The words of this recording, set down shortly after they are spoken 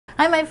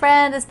Hi my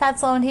friend, it's Pat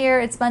Sloan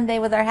here. It's Monday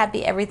with our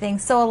Happy Everything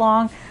Sew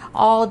Along,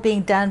 all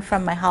being done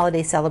from my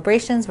holiday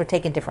celebrations. We're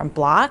taking different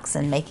blocks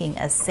and making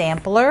a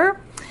sampler.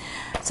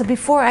 So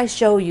before I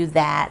show you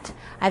that,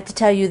 I have to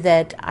tell you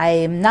that I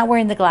am not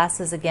wearing the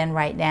glasses again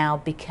right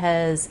now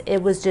because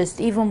it was just,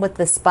 even with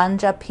the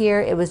sponge up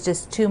here, it was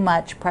just too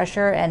much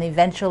pressure, and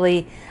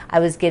eventually I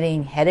was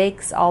getting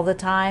headaches all the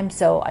time.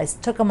 So I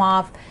took them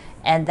off,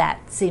 and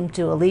that seemed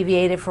to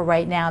alleviate it for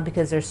right now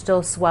because there's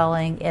still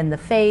swelling in the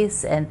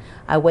face, and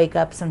I wake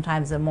up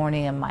sometimes in the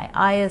morning and my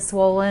eye is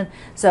swollen.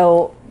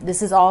 So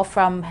this is all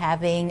from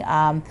having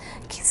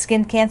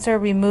skin cancer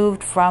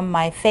removed from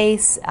my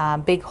face.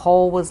 Big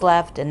hole was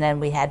left, and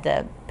then we had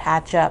to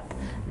patch up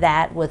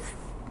that with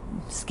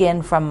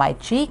skin from my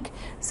cheek.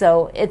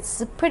 So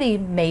it's pretty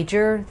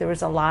major. There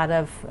was a lot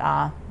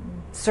of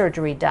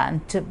surgery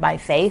done to my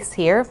face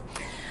here.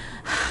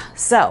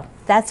 So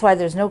that's why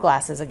there's no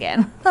glasses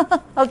again.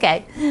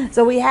 Okay,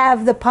 so we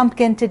have the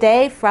pumpkin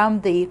today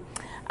from the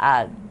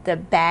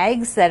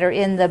bags that are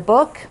in the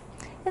book.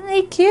 Isn't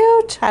they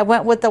cute? I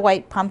went with the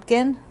white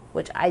pumpkin,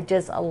 which I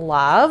just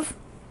love.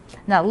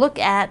 Now look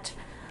at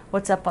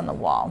what's up on the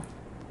wall.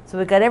 So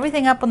we got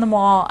everything up on the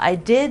wall. I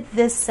did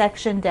this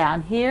section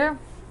down here.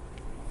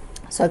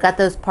 So I got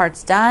those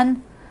parts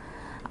done.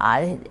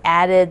 I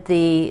added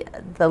the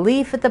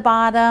leaf at the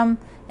bottom,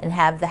 and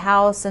have the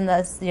house and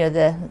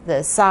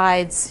the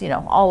sides,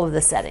 all of the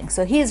settings.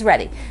 So he's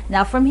ready.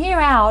 Now from here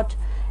out,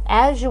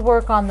 as you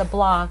work on the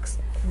blocks,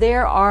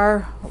 there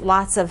are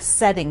lots of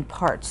setting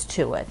parts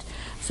to it.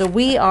 So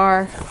we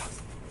are,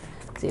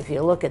 see if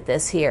you look at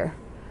this here,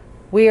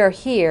 we are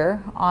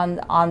here on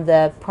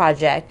the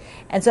project.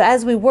 And so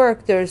as we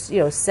work, there's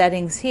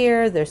settings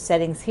here, there's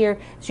settings here.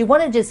 So you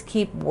want to just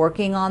keep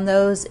working on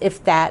those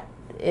if that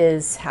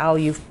is how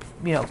you've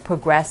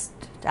progressed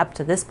up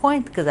to this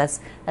point, because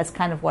that's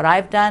kind of what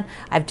I've done.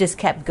 I've just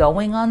kept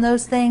going on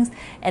those things,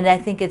 and I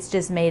think it's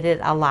just made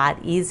it a lot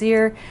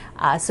easier,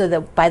 so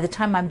that by the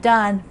time I'm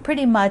done,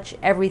 pretty much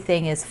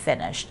everything is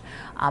finished.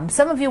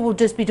 Some of you will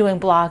just be doing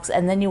blocks,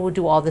 and then you will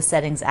do all the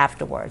settings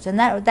afterwards, and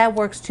that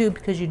works too,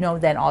 because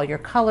then all your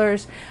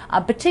colors,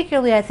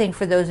 particularly I think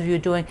for those of you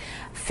doing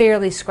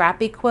fairly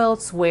scrappy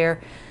quilts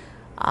where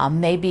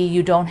maybe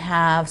you don't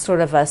have sort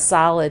of a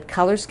solid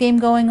color scheme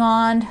going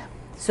on.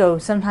 So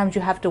sometimes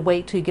you have to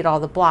wait till you get all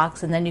the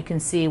blocks, and then you can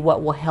see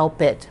what will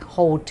help it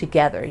hold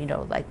together.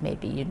 Like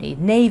maybe you need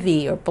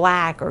navy or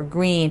black or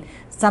green,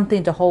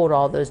 something to hold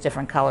all those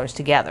different colors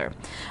together.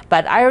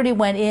 But I already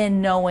went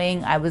in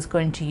knowing I was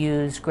going to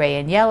use gray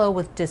and yellow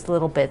with just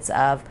little bits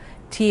of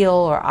teal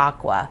or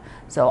aqua.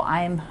 So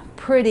I'm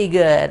pretty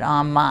good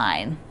on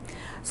mine.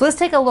 So let's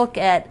take a look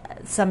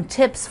at some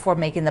tips for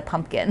making the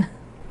pumpkin.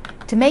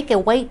 To make a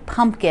white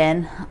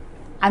pumpkin,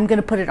 I'm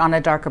going to put it on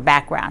a darker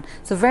background.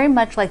 So very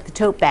much like the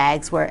tote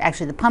bags, where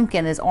actually the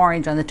pumpkin is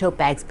orange on the tote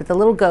bags, but the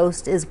little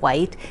ghost is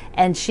white,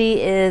 and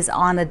she is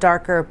on a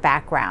darker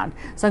background.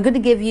 So I'm going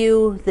to give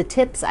you the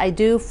tips I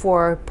do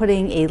for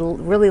putting a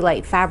really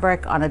light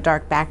fabric on a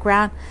dark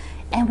background,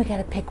 and we got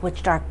to pick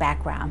which dark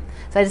background.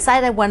 So I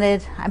decided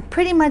I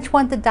pretty much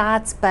want the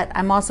dots, but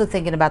I'm also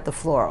thinking about the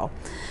floral.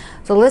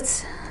 So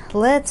let's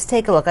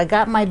take a look. I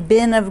got my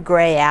bin of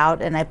gray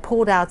out, and I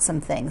pulled out some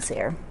things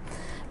here,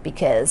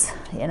 because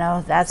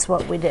that's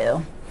what we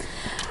do.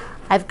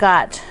 I've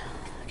got,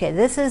 okay,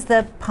 this is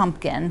the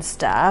pumpkin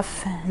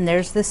stuff, and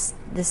there's the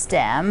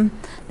stem.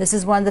 This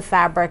is one of the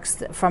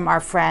fabrics from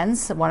our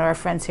friends. One of our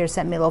friends here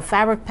sent me a little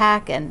fabric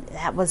pack, and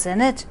that was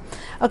in it.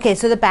 Okay,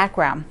 so the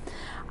background.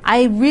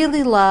 I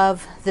really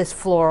love this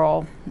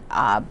floral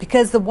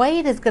because the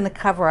white is going to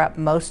cover up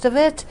most of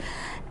it.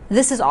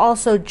 This is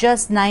also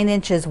just 9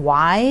 inches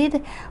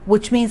wide,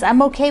 which means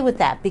I'm okay with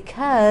that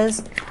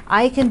because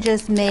I can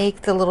just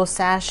make the little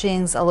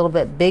sashings a little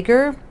bit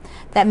bigger.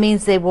 That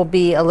means they will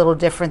be a little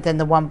different than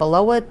the one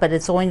below it, but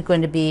it's only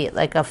going to be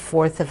like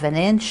 1/4 of an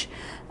inch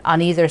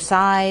on either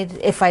side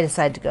if I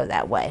decide to go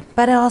that way.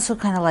 But I also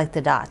kind of like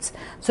the dots.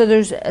 So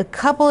there's a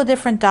couple of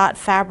different dot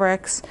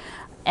fabrics,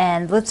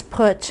 and let's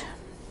put,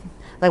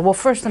 well,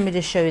 first let me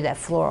just show you that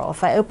floral.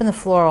 If I open the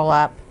floral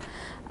up,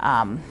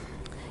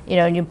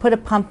 and you put a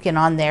pumpkin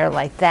on there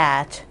like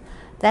that,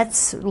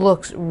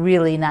 looks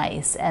really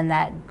nice, and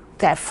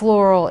that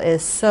floral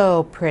is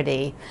so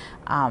pretty.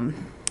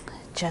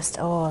 Just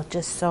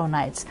so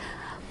nice.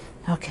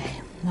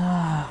 Okay.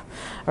 All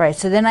right,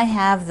 so then I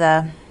have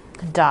the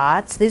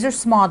dots. These are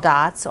small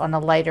dots on a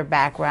lighter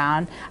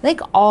background. I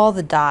think all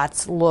the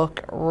dots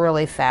look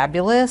really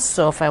fabulous,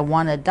 so if I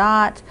want a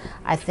dot,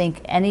 I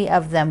think any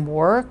of them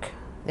work.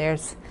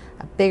 There's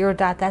a bigger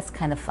dot. That's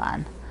kind of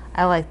fun.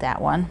 I like that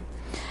one.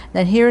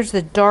 Then here's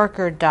the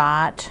darker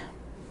dot.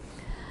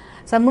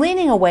 So I'm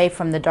leaning away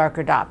from the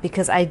darker dot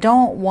because I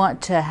don't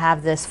want to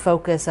have this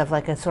focus of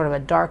like a sort of a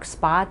dark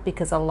spot,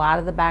 because a lot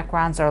of the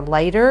backgrounds are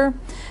lighter.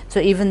 So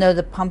even though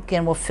the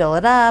pumpkin will fill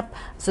it up,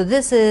 so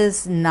this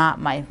is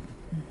not I'm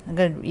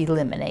going to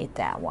eliminate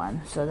that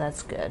one. So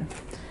that's good.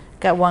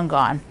 Got one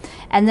gone.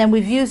 And then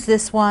we've used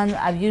this one.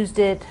 I've used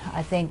it,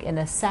 I think, in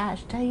a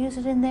sash. Did I use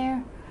it in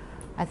there?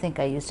 I think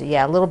I used it.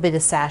 Yeah, a little bit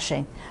of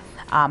sashing.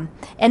 And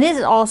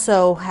it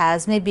also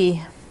has,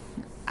 maybe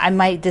I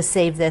might just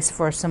save this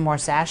for some more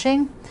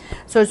sashing.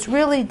 So it's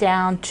really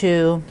down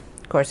to,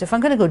 of course, if I'm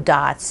going to go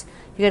dots,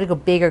 you got to go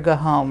big or go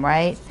home,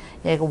 right?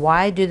 You go,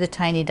 why do the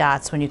tiny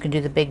dots when you can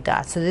do the big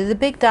dots? So they're the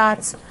big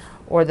dots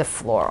or the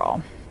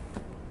floral.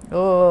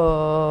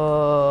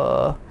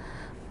 Oh,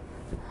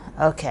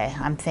 okay,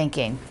 I'm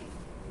thinking.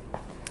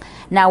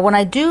 Now when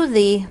I do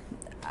the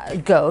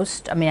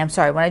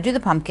when I do the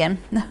pumpkin,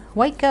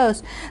 white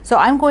ghost, so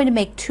I'm going to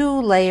make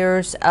 2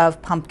 layers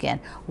of pumpkin.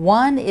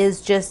 One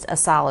is just a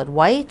solid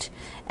white,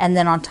 and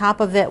then on top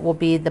of it will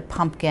be the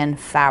pumpkin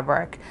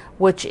fabric,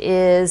 which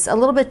is a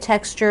little bit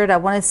textured. I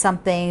wanted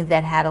something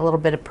that had a little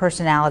bit of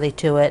personality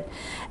to it.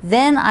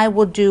 Then I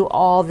will do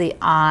all the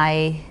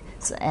eyes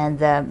and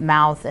the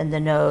mouth and the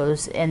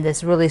nose in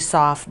this really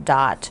soft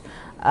dot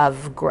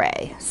of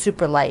gray,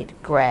 super light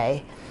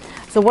gray.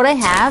 So what I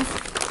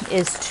have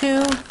is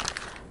 2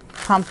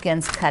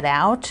 pumpkins cut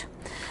out.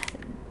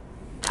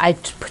 I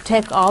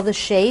took all the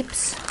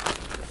shapes,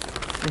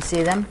 you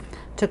see them?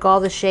 Took all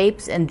the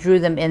shapes and drew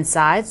them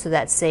inside, so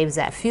that saves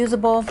that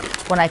fusible.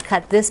 When I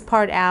cut this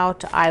part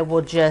out, I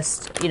will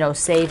just,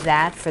 save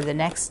that for the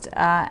next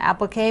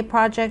applique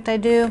project I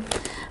do.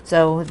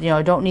 So,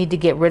 I don't need to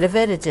get rid of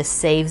it, it just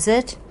saves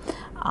it.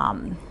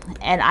 And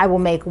I will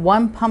make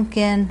 1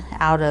 pumpkin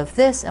out of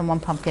this and 1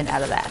 pumpkin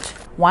out of that.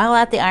 While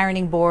at the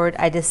ironing board,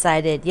 I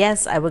decided,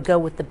 yes, I would go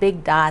with the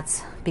big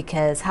dots,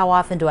 because how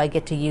often do I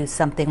get to use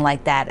something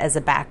like that as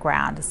a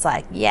background? It's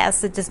like,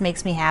 yes, it just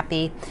makes me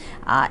happy.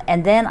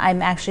 And then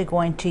I'm actually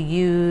going to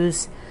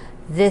use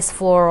this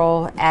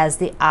floral as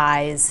the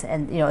eyes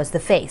and, as the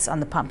face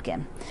on the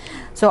pumpkin.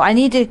 So I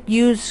need to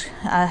use,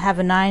 have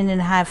a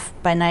 9.5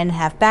 by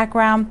 9.5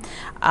 background.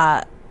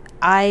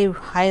 I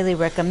highly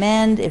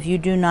recommend, if you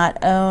do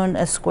not own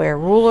a square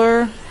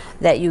ruler,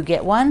 that you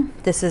get one.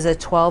 This is a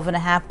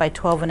 12.5 by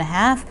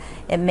 12.5.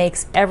 It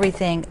makes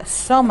everything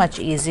so much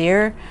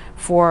easier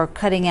for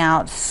cutting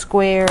out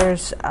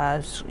squares,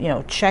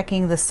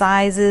 checking the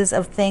sizes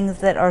of things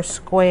that are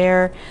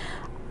square.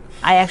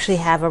 I actually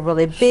have a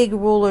really big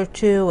ruler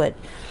too. It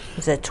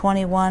is a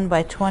 21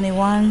 by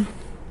 21.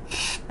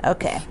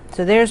 Okay,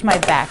 so there's my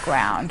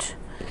background.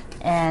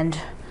 And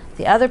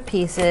the other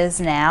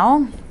pieces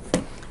now,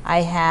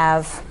 I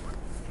have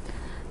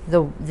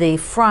the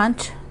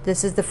front.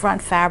 This is the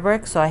front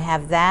fabric, so I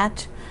have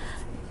that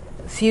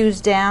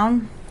fused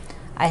down.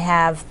 I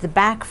have the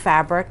back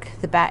fabric,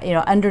 the back,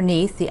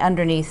 underneath, the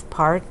underneath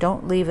part.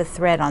 Don't leave a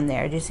thread on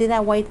there. Do you see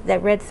that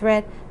that red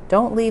thread?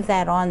 Don't leave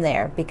that on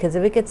there, because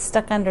if it gets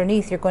stuck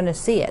underneath, you're going to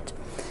see it.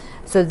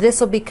 So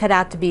this will be cut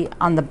out to be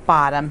on the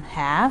bottom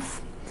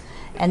half.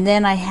 And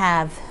then I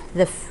have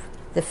the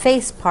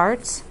face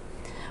parts,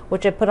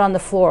 which I put on the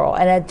floral,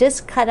 and I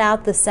just cut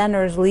out the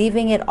centers,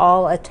 leaving it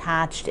all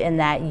attached in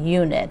that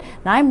unit.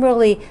 Now I'm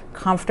really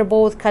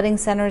comfortable with cutting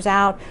centers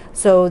out,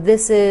 so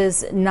this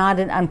is not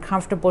an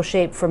uncomfortable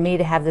shape for me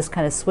to have this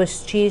kind of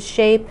Swiss cheese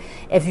shape.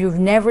 If you've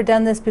never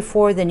done this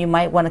before, then you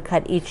might want to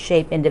cut each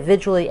shape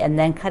individually and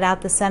then cut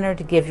out the center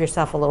to give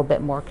yourself a little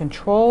bit more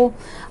control,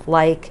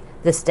 like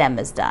the stem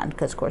is done,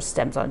 because of course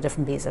stem's on a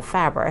different piece of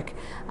fabric.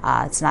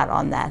 It's not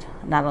on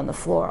the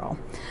floral.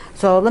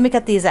 So let me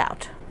cut these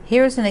out.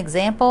 Here's an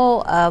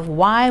example of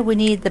why we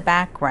need the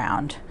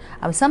background.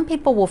 Some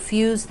people will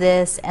fuse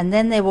this and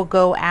then they will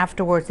go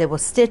afterwards, they will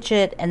stitch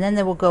it and then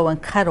they will go and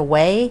cut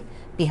away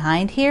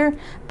behind here.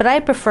 But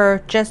I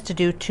prefer just to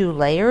do 2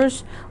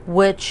 layers,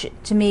 which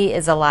to me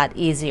is a lot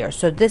easier.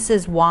 So this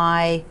is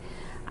why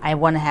I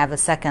want to have a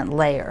second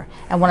layer.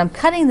 And when I'm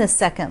cutting the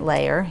second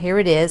layer, here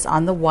it is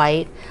on the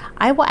white,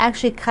 I will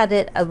actually cut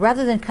it,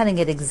 rather than cutting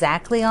it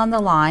exactly on the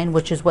line,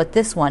 which is what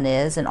this one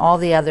is, and all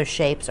the other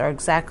shapes are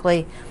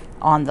exactly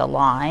on the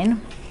line.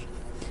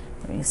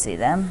 You can see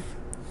them.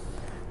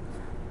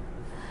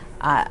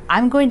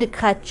 I'm going to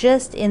cut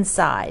just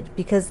inside,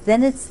 because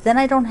then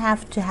I don't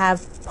have to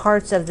have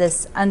parts of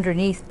this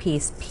underneath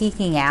piece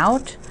peeking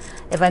out.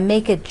 If I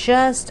make it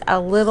just a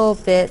little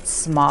bit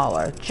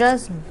smaller,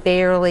 just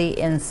barely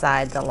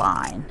inside the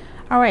line.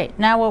 All right,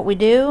 now what we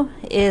do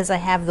is I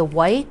have the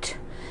white,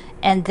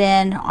 and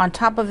then on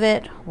top of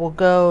it will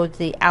go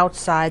the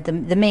outside,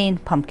 the main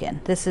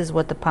pumpkin. This is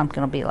what the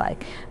pumpkin will be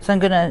like. So I'm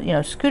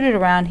gonna, scoot it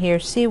around here,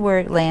 see where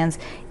it lands.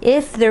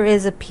 If there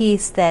is a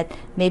piece that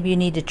maybe you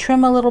need to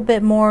trim a little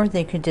bit more,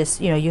 then you could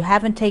just, you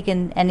haven't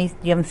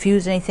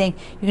fused anything,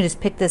 you can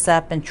just pick this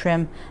up and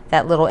trim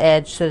that little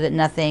edge so that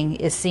nothing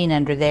is seen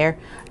under there.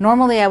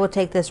 Normally I will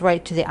take this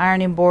right to the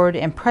ironing board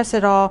and press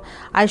it all.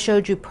 I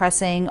showed you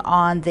pressing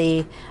on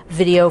the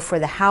video for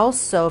the house,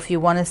 so if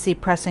you want to see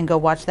pressing, go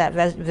watch that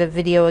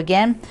video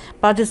again.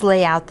 But I'll just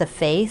lay out the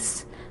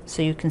face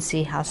so you can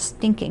see how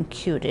stinking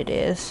cute it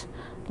is.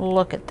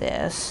 Look at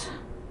this.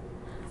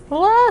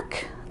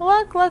 Look,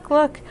 look, look,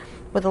 look,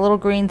 with a little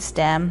green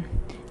stem.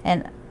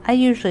 And I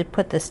usually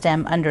put the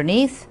stem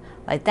underneath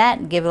like that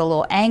and give it a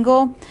little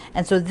angle.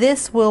 And so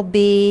this will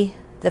be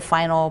the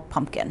final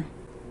pumpkin.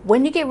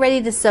 When you get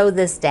ready to sew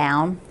this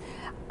down,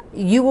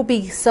 you will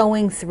be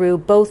sewing through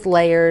both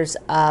layers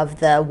of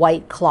the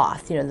white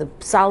cloth, you know, the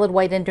solid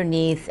white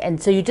underneath.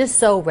 And so you just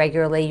sew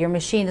regularly. Your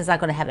machine is not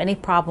going to have any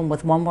problem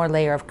with one more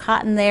layer of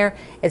cotton there.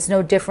 It's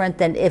no different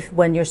than if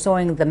when you're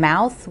sewing the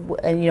mouth,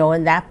 you know,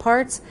 in that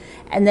parts.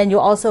 And then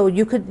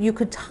you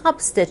could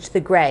top stitch the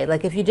gray.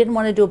 Like if you didn't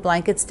want to do a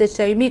blanket stitch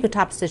there, you could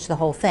top stitch the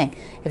whole thing.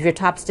 If you're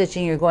top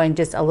stitching, you're going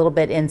just a little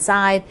bit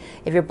inside.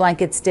 If you're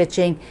blanket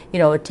stitching, you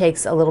know, it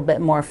takes a little bit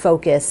more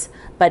focus.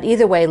 But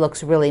either way, it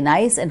looks really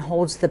nice and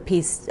holds the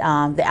piece,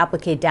 the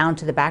applique down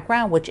to the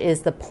background, which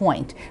is the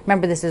point.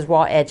 Remember, this is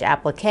raw edge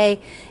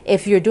applique.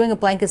 If you're doing a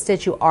blanket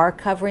stitch, you are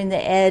covering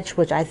the edge,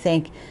 which I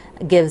think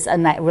gives a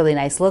really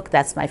nice look.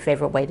 That's my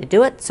favorite way to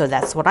do it, so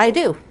that's what I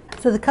do.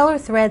 So the color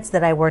threads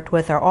that I worked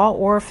with are all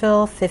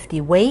Aurifil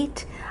 50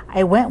 weight.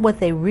 I went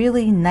with a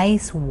really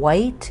nice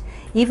white.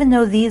 Even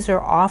though these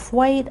are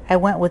off-white, I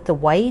went with the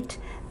white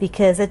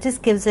because it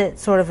just gives it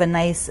sort of a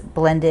nice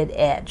blended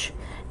edge.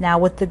 Now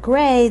with the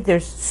gray,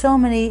 there's so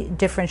many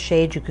different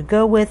shades you could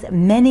go with.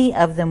 Many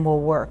of them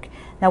will work.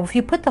 Now if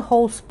you put the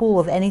whole spool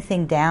of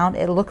anything down,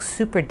 it looks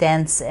super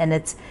dense and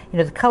it's, you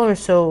know, the color is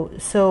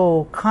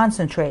so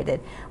concentrated.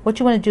 What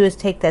you want to do is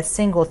take that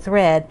single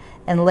thread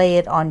and lay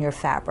it on your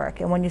fabric.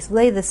 And when you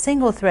lay the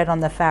single thread on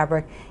the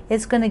fabric,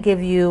 it's going to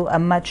give you a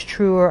much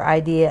truer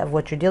idea of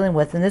what you're dealing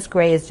with. And this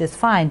gray is just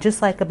fine,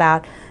 just like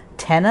about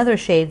 10 other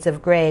shades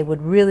of gray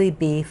would really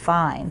be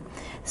fine.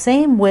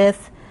 Same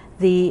with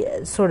the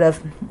sort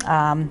of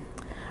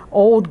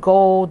old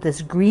gold,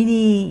 this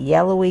greeny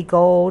yellowy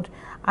gold.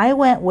 I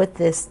went with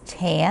this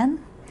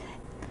tan.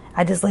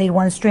 I just laid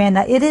one strand.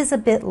 Now it is a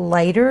bit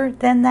lighter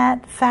than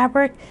that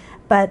fabric,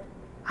 but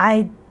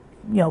I,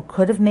 you know,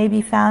 could have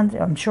maybe found,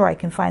 I'm sure I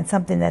can find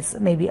something that's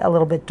maybe a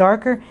little bit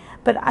darker,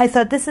 but I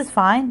thought this is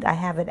fine. I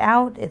have it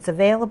out, it's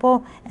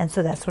available, and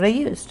so that's what I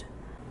used.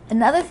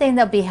 Another thing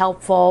that'll be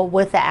helpful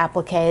with the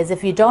applique is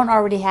if you don't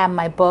already have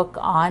my book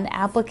on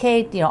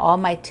applique, you know, all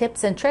my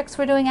tips and tricks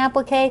for doing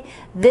applique,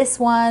 this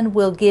one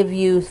will give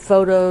you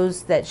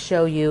photos that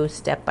show you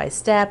step by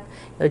step,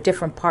 you know,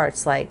 different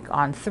parts like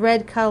on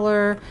thread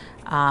color.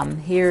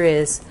 Here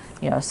is,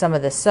 you know, some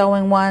of the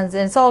sewing ones,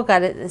 and it's all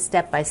got it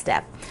step by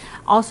step.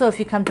 Also, if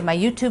you come to my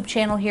YouTube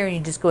channel here, you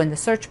just go in the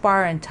search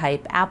bar and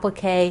type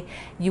applique,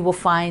 you will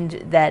find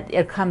that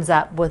it comes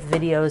up with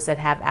videos that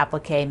have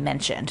applique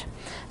mentioned.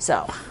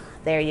 So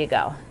there you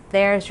go.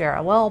 There's your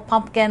little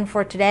pumpkin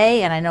for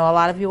today, and I know a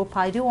lot of you will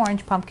probably do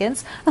orange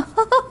pumpkins.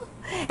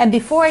 And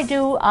before I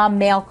do a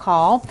mail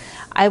call,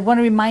 I want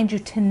to remind you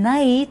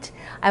tonight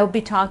I will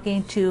be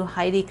talking to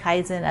Heidi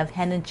of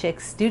Hen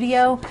Chicks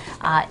Studio.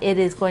 It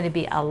is going to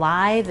be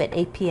live at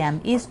 8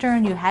 p.m.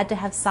 Eastern. You had to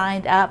have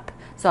signed up.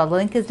 So the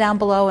link is down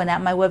below and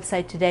at my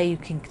website today. You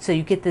can, so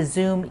you get the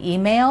Zoom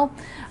email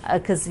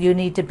because you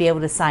need to be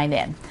able to sign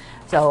in.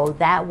 So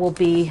that will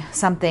be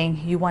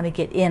something you want to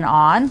get in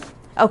on.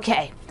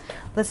 Okay,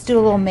 let's do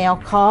a little mail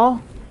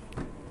call.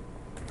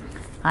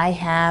 I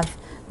have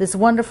this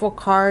wonderful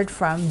card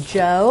from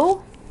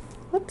Jo.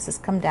 Whoops, it's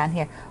come down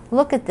here.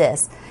 Look at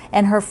this.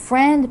 And her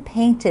friend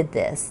painted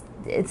this.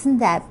 Isn't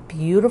that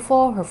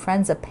beautiful? Her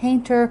friend's a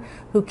painter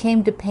who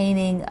came to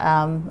painting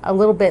a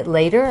little bit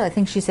later. I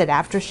think she said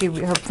after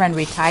her friend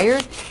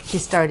retired, she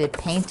started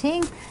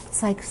painting.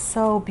 It's like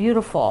so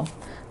beautiful.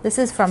 This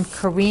is from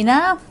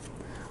Karina.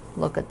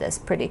 Look at this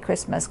pretty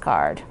Christmas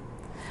card.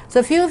 So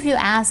a few of you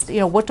asked,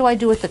 you know, what do I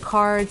do with the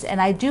cards? And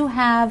I do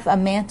have a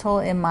mantle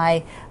in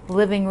my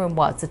living room.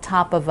 Well, it's the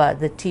top of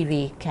the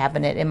TV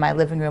cabinet in my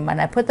living room, and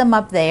I put them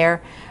up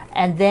there,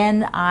 and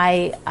then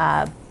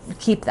I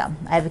keep them.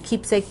 I have a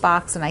keepsake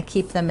box, and I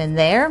keep them in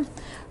there.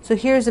 So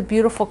here's a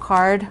beautiful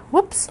card.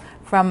 Whoops,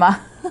 from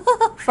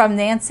from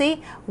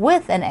Nancy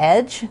with an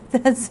edge.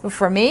 That's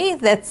for me.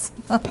 That's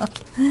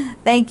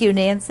thank you,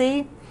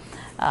 Nancy.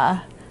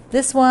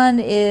 This one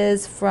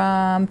is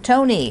from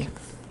Tony.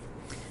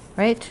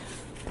 Right?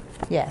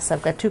 Yes,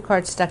 I've got two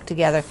cards stuck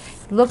together.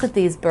 Look at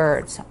these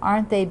birds.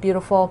 Aren't they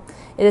beautiful?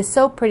 It is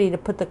so pretty to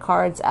put the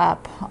cards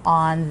up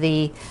on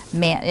the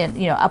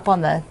up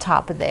on the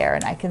top of there,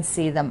 and I can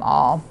see them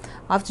all.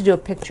 I'll have to do a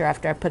picture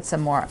after I put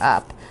some more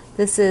up.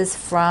 This is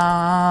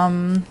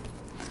from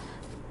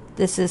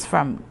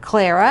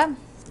Clara.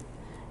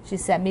 She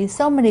sent me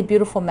so many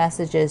beautiful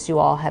messages you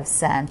all have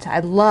sent. I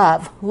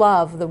love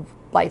the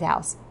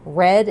lighthouse.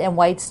 Red and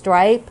white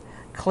stripe.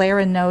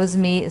 Clara knows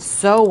me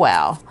so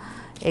well.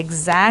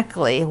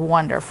 Exactly.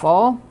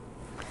 Wonderful.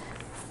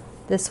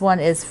 This one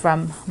is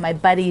from my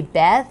buddy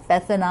Beth.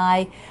 Beth and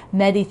I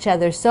met each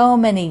other so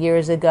many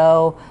years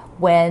ago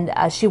when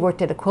she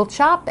worked at a quilt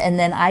shop, and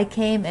then I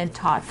came and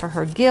taught for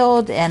her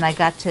guild, and I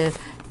got to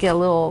get a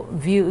little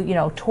view,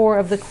 tour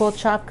of the quilt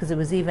shop because it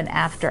was even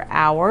after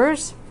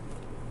hours.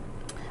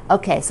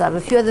 Okay, so I have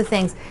a few other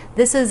things.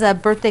 This is a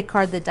birthday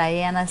card that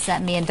Diana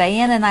sent me, and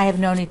Diana and I have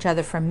known each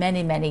other for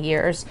many, many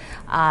years.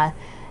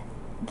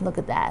 Look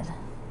at that.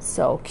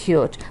 So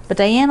cute. But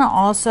Diana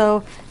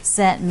also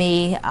sent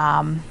me,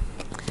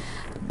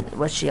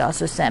 what she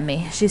also sent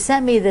me? She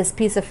sent me this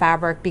piece of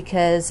fabric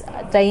because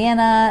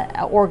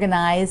Diana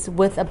organized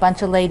with a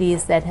bunch of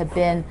ladies that have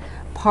been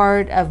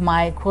part of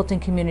my quilting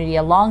community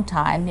a long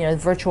time, you know,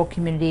 the virtual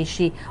community.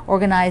 She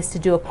organized to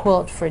do a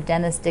quilt for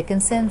Dennis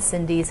Dickinson,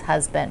 Cindy's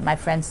husband, my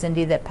friend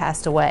Cindy that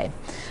passed away.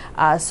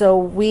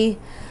 So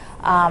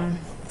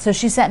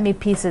she sent me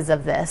pieces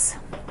of this,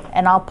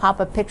 and I'll pop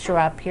a picture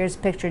up. Here's a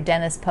picture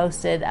Dennis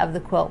posted of the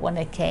quilt when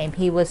it came.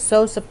 He was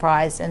so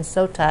surprised and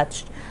so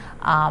touched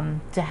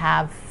to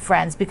have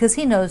friends, because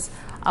he knows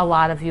a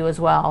lot of you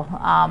as well,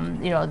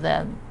 you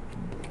know,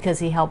 because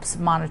he helps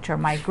monitor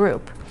my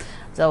group.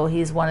 So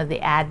he's one of the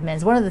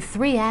admins, one of the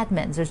 3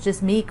 admins. There's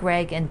just me,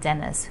 Greg, and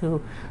Dennis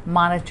who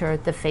monitor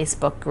the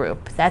Facebook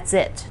group. That's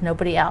it,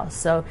 nobody else.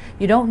 So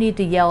you don't need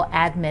to yell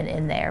admin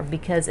in there,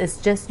 because it's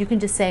just, you can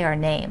just say our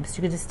names.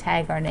 You can just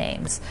tag our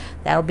names.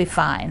 That'll be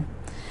fine.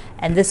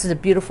 And this is a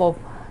beautiful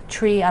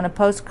tree on a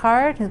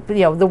postcard. You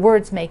know, the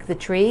words make the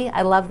tree.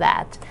 I love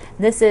that.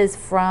 This is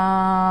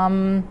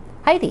from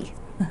Heidi,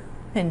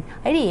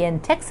 Heidi in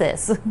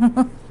Texas.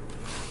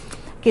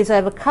 Okay, so I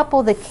have a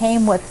couple that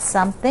came with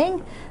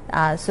something.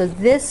 So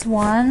this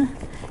one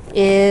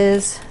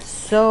is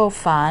so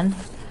fun.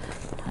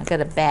 I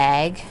got a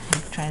bag.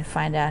 I'm trying to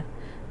find out.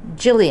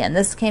 Jillian.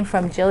 This came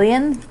from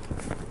Jillian.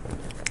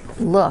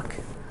 Look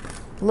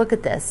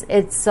at this.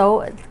 It's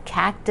so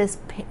cactus.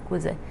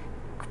 Was it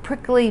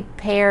prickly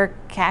pear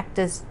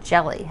cactus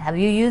jelly? Have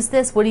you used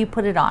this? What do you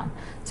put it on?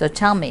 So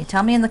tell me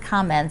in the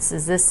comments.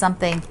 Is this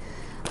something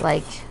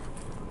like,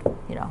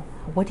 you know,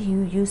 what do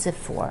you use it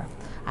for?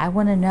 I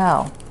want to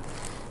know.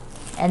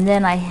 And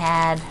then I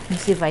had, let me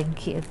see if I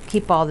can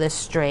keep all this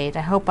straight.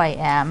 I hope I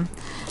am.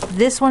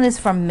 This one is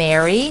from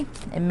Mary,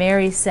 and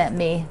Mary sent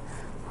me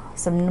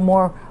some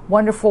more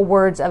wonderful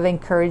words of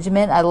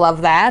encouragement. I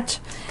love that.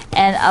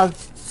 And a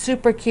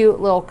super cute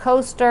little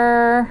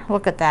coaster.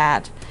 Look at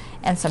that.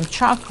 And some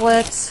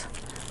chocolates,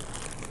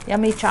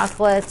 yummy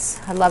chocolates.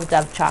 I love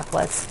Dove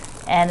chocolates.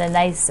 And a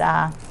nice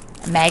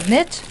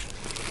magnet.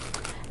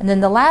 And then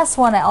the last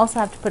one, I also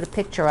have to put a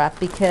picture up,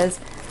 because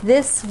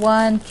this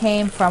one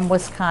came from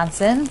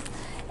Wisconsin,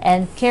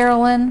 and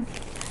Carolyn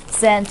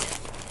sent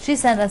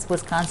us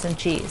Wisconsin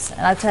cheese.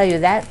 And I'll tell you,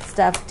 that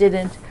stuff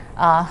didn't,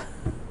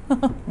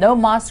 no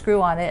moss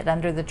grew on it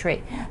under the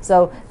tree.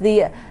 So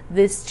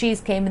this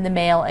cheese came in the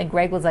mail, and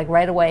Greg was like,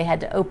 right away, had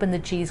to open the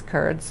cheese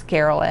curds,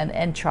 Carolyn,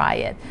 and try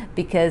it,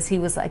 because he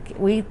was like,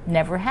 we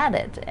never had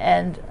it.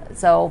 And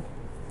so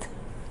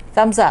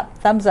thumbs up,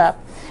 thumbs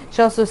up.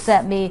 She also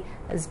sent me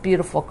this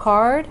beautiful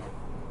card.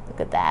 Look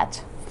at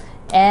that.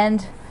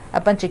 And a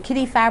bunch of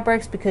kitty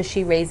fabrics, because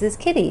she raises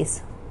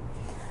kitties.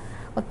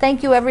 Well,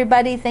 thank you,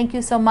 everybody. Thank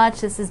you so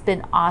much. This has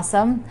been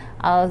awesome.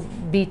 I'll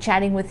be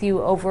chatting with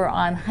you over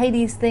on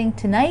Heidi's thing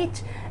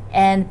tonight.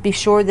 And be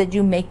sure that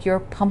you make your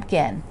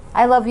pumpkin.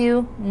 I love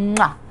you.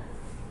 Mwah.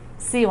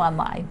 See you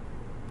online.